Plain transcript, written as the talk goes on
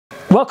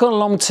Welcome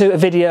along to a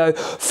video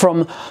from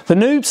the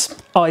noobs,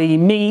 i.e.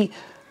 me,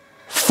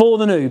 for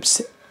the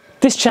noobs.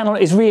 This channel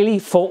is really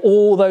for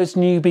all those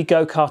newbie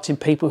go-karting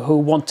people who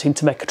are wanting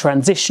to make a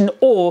transition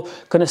or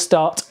going to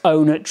start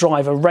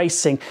owner-driver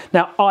racing.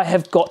 Now, I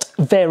have got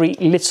very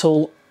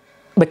little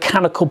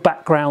mechanical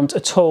background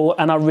at all,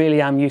 and I really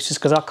am useless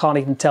because I can't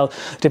even tell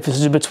the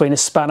difference between a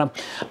spanner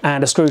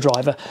and a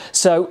screwdriver.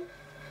 So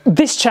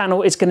this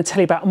channel is going to tell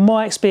you about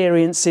my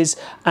experiences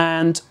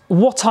and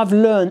what I've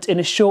learned in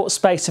a short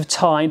space of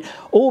time,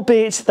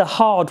 albeit the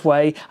hard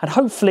way, and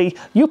hopefully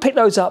you'll pick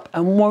those up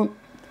and won't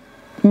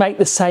make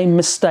the same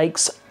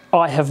mistakes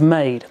I have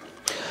made.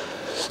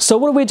 So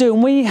what are we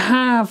doing? We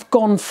have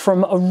gone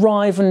from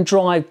arrive and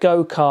drive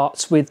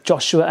go-karts with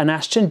Joshua and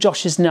Ashton.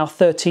 Josh is now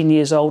 13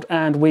 years old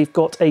and we've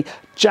got a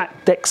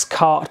Jack Dex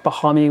kart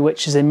behind me,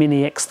 which is a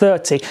Mini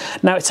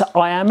X30. Now it's an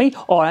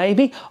Iami or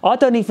Amy. I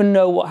don't even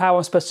know how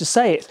I'm supposed to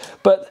say it,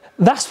 but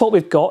that's what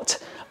we've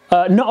got.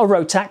 Not a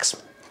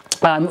Rotax.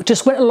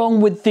 Just went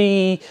along with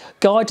the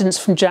guidance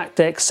from Jack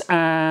Dex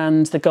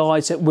and the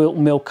guys at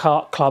Whilton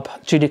Kart Club,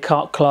 Junior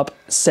Kart Club,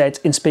 said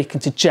in speaking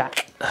to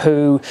Jack,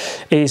 who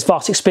is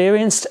vast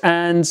experienced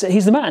and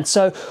he's the man.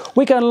 So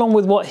we're going along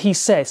with what he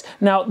says.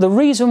 Now, the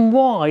reason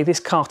why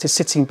this kart is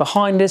sitting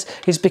behind us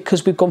is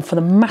because we've gone for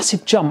the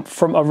massive jump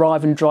from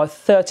arrive and drive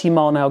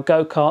 30-mile-an-hour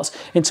go-karts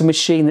into a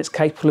machine that's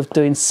capable of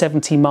doing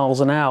 70 miles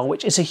an hour,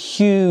 which is a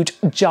huge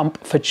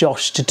jump for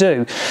Josh to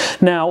do.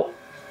 Now,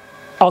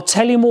 I'll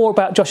tell you more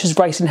about Josh's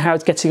racing, how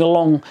he's getting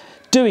along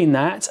doing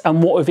that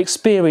and what we've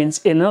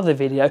experienced in another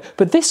video,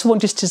 but this one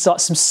just is like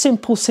some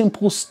simple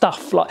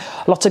stuff. Like,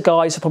 a lot of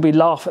guys will probably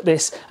laugh at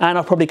this and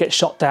I'll probably get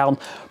shot down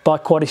by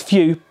quite a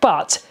few,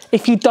 but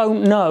if you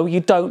don't know, you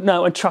don't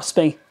know, and trust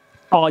me,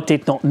 I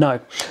did not know.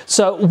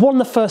 So one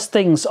of the first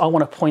things I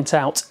want to point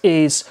out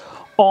is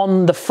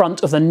on the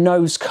front of the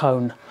nose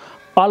cone,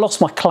 I lost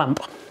my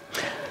clamp.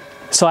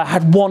 So I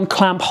had one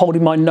clamp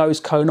holding my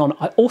nose cone on.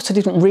 I also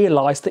didn't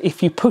realise that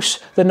if you push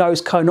the nose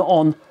cone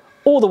on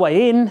all the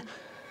way in,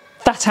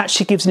 that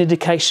actually gives an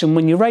indication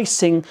when you're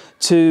racing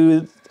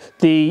to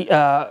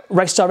the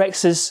race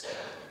directors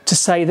to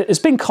say that there's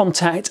been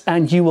contact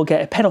and you will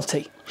get a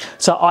penalty.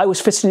 So I was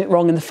fitting it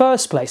wrong in the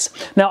first place.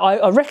 Now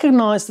I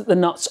recognised that the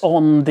nuts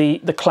on the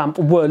clamp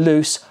were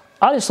loose.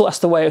 I just thought that's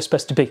the way it was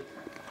supposed to be.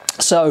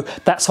 So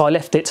that's how I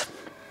left it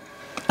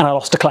and I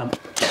lost a clamp.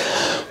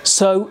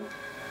 So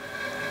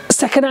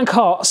second-hand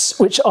karts,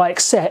 which I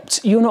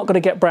accept, you're not going to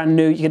get brand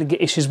new, you're going to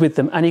get issues with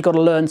them, and you've got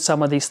to learn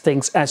some of these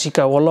things as you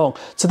go along.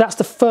 So that's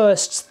the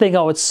first thing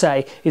I would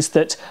say, is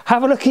that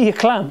have a look at your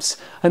clamps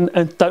and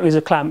don't lose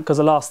a clamp, because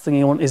the last thing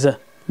you want is a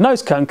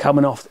nose cone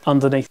coming off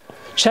underneath.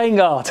 Chain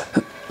guard.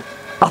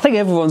 I think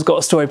everyone's got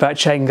a story about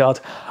chain guard.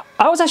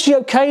 I was actually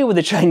okay with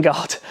the chain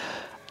guard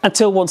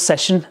until one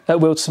session at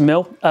Whilton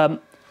Mill.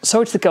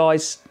 Sorry to the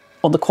guys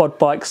on the quad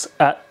bikes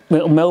at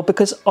Whilton Mill,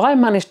 because I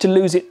managed to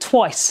lose it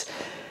twice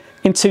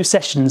in 2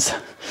 sessions,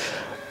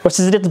 which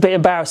is a little bit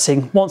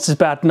embarrassing. Once is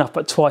bad enough,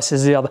 but twice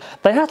is the other.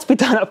 They have to be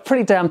done up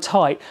pretty damn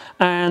tight,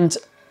 and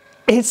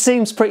it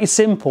seems pretty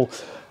simple,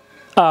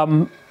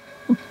 but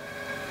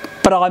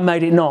I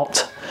made it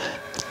not.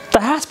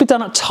 They have to be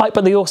done up tight,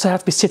 but they also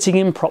have to be sitting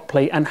in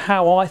properly, and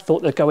how I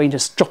thought they're going,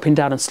 just dropping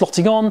down and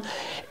slotting on,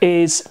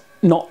 is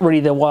not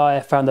really the way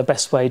I found the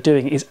best way of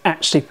doing it, is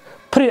actually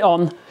put it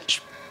on,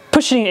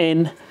 pushing it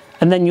in,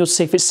 and then you'll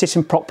see if it's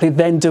sitting properly,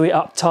 then do it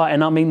up tight,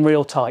 and I mean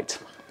real tight.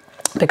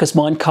 Because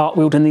mine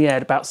cartwheeled in the air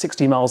at about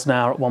 60 miles an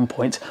hour at one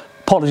point.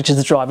 Apologies to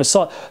the driver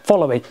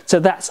following. So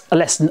that's a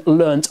lesson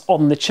learnt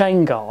on the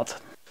chain guard.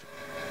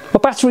 My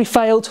battery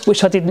failed,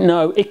 which I didn't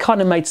know. It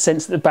kind of made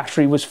sense that the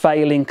battery was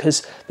failing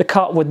because the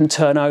cart wouldn't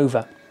turn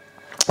over.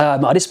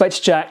 I did speak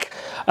to Jack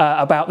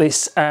about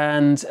this,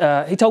 and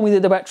he told me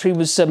that the battery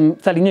was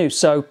fairly new,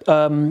 so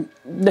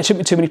there shouldn't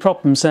be too many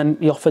problems, and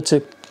he offered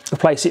to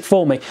replace it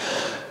for me.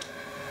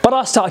 But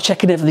I started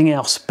checking everything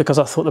else because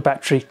I thought the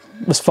battery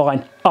was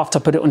fine after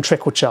I put it on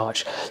trickle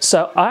charge.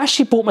 So I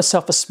actually bought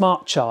myself a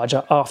smart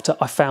charger after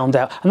I found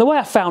out. And the way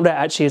I found out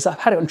actually is I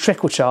had it on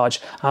trickle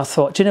charge. And I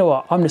thought, do you know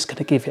what? I'm just going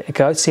to give it a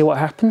go, see what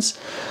happens.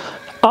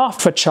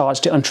 After I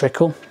charged it on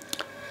trickle,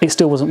 it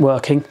still wasn't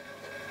working.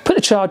 Put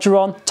the charger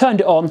on,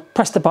 turned it on,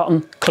 pressed the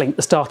button, clink,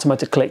 the starter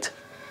motor clicked.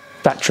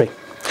 Battery.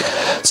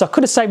 So I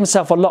could have saved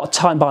myself a lot of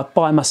time by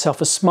buying myself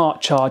a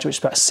smart charger, which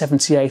is about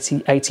 70,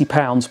 80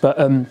 pounds, but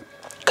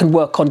can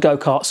work on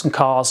go-karts and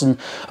cars and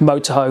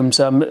motorhomes,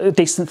 a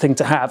decent thing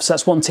to have. So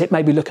that's one tip,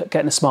 maybe look at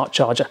getting a smart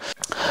charger.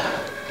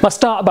 My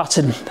starter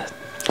button,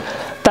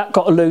 that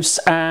got loose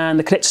and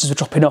the connectors were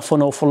dropping off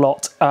an awful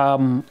lot,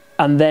 and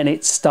then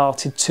it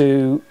started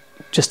to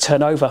just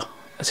turn over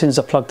as soon as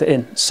I plugged it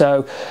in.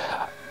 So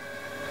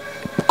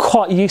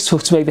quite useful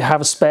to maybe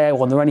have a spare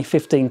one. They're only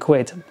 15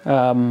 quid.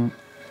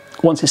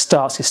 Once it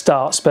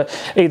starts,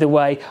 but either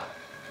way,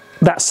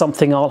 that's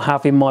something I'll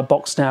have in my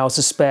box now as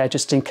a spare,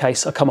 just in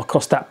case I come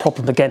across that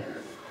problem again.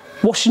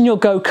 Washing your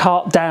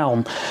go-kart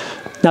down.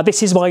 Now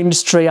this is my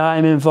industry. I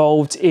am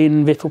involved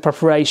in vehicle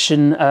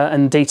preparation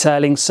and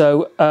detailing,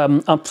 so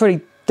I'm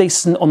pretty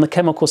decent on the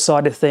chemical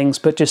side of things,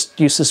 but just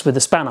useless with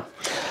the spanner.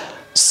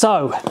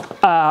 So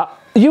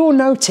you'll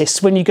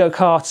notice when you go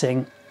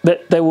karting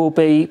that there will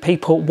be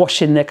people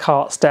washing their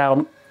karts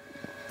down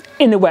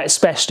in the wet,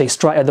 especially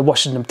straight out, they're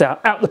washing them down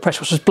out the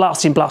pressure washers,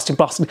 blasting,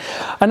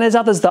 and there's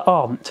others that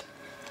aren't.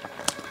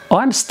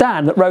 I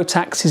understand that road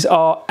taxis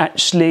are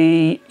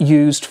actually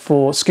used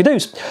for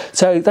skidoos,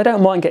 so they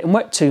don't mind getting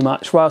wet too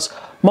much, whilst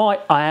my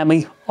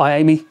Amy,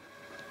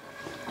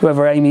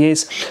 whoever Amy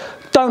is,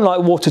 don't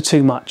like water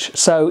too much,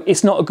 so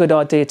it's not a good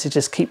idea to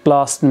just keep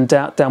blasting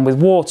them down with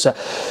water.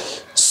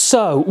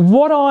 So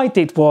what I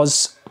did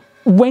was,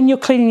 when you're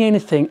cleaning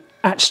anything,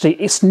 actually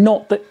it's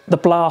not the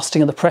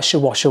blasting of the pressure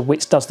washer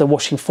which does the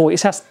washing for you,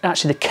 it's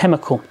actually the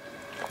chemical.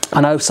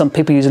 I know some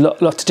people use a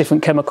lot of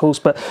different chemicals,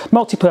 but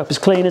multi-purpose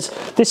cleaners.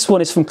 This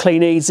one is from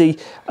Clean Easy.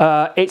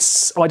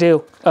 It's ideal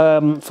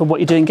for what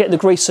you're doing, getting the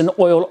grease and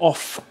oil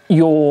off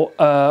your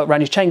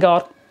around your chain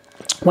guard.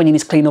 When you need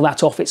to clean all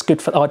that off, it's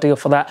good for ideal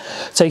for that.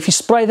 So if you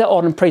spray that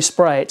on and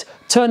pre-spray it,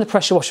 turn the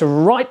pressure washer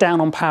right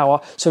down on power.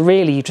 So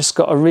really, you've just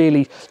got a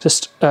really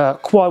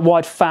quite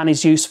wide fan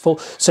is useful,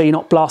 so you're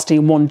not blasting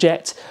in one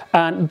jet,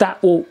 and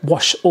that will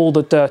wash all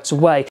the dirt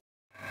away.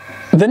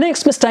 The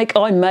next mistake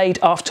I made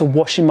after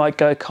washing my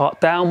go-kart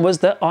down was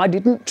that I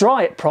didn't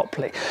dry it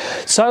properly.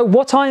 So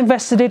what I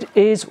invested in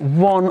is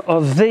one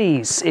of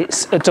these.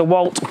 It's a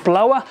DeWalt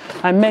blower,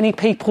 and many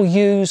people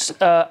use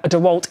a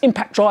DeWalt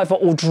impact driver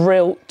or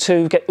drill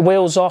to get the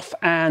wheels off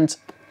and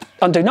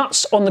undo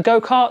nuts on the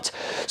go-kart.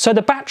 So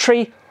the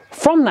battery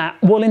from that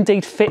will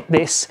indeed fit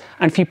this,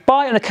 and if you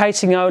buy it in a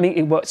casing only,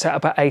 it works out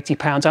about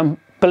 £80. And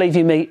believe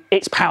you me,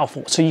 it's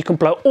powerful, so you can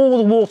blow all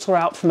the water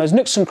out from those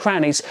nooks and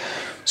crannies.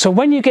 So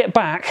when you get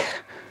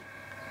back,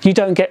 you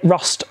don't get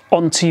rust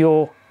onto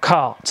your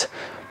kart.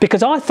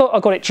 Because I thought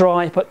I got it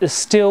dry, but there's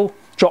still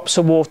drops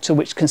of water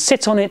which can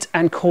sit on it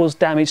and cause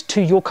damage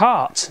to your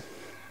kart.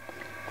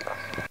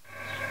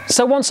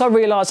 So once I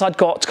realised I'd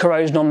got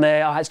corrosion on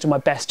there, I had to do my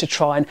best to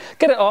try and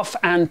get it off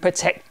and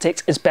protect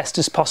it as best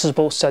as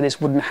possible so this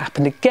wouldn't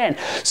happen again.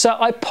 So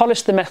I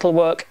polished the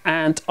metalwork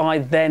and I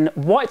then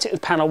wiped it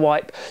with panel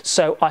wipe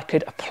so I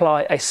could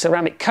apply a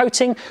ceramic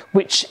coating,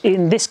 which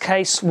in this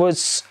case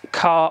was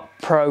Car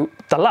Pro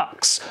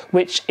Deluxe,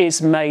 which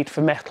is made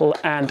for metal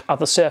and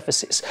other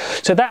surfaces.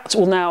 So that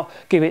will now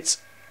give it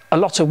a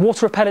lot of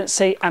water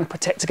repellency and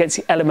protect against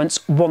the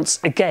elements once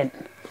again.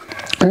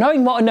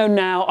 Knowing what I know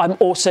now, I'm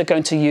also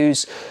going to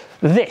use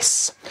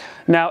this.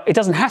 Now, it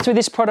doesn't have to be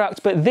this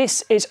product, but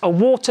this is a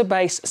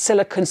water-based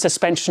silicone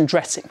suspension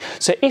dressing.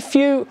 So if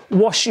you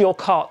wash your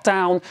kart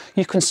down,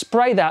 you can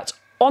spray that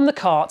on the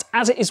kart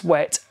as it is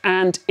wet,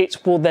 and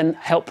it will then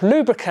help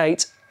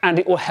lubricate and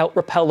it will help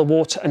repel the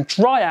water and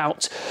dry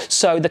out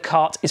so the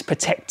kart is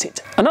protected.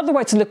 Another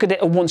way to look at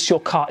it once your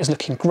kart is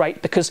looking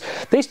great, because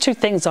these two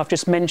things I've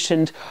just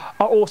mentioned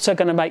are also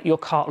going to make your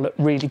kart look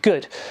really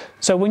good.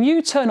 So when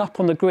you turn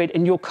up on the grid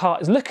and your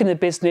kart is looking the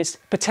business,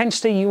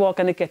 potentially you are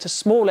going to get a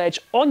small edge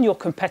on your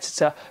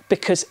competitor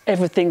because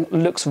everything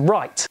looks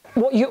right.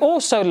 What you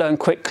also learn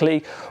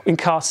quickly in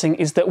karting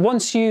is that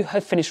once you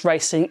have finished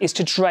racing is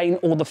to drain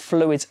all the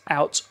fluids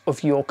out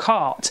of your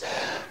kart.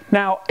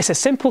 Now, it's a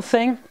simple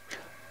thing,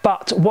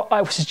 but what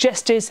I would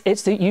suggest is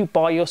that you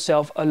buy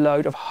yourself a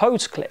load of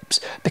hose clips,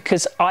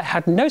 because I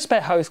had no spare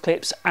hose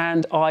clips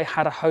and I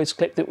had a hose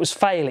clip that was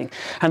failing.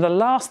 And the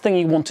last thing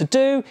you want to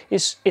do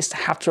is to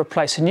have to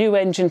replace a new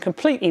engine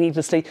completely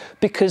needlessly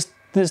because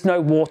there's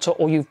no water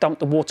or you've dumped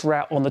the water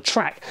out on the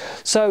track.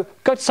 So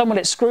go to someone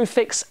at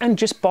Screwfix and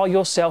just buy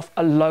yourself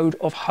a load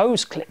of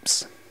hose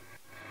clips.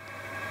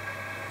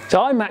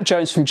 So I'm Matt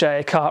Jones from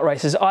JA Kart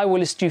Racers. I will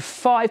list you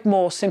 5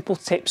 more simple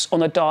tips on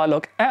the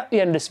dialogue at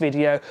the end of this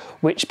video,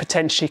 which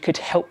potentially could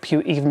help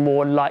you even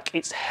more like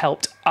it's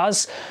helped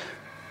us.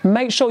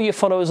 Make sure you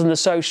follow us on the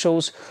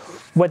socials,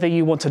 whether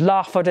you want to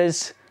laugh at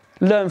us,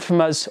 learn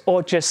from us,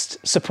 or just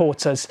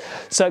support us.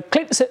 So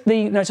click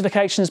the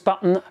notifications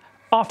button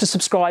after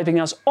subscribing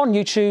us on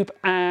YouTube,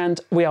 and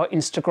we are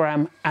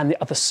Instagram and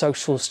the other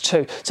socials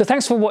too. So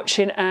thanks for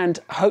watching and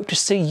hope to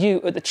see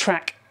you at the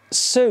track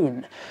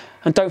soon.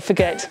 And don't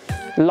forget,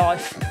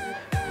 life,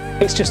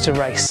 it's just a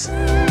race.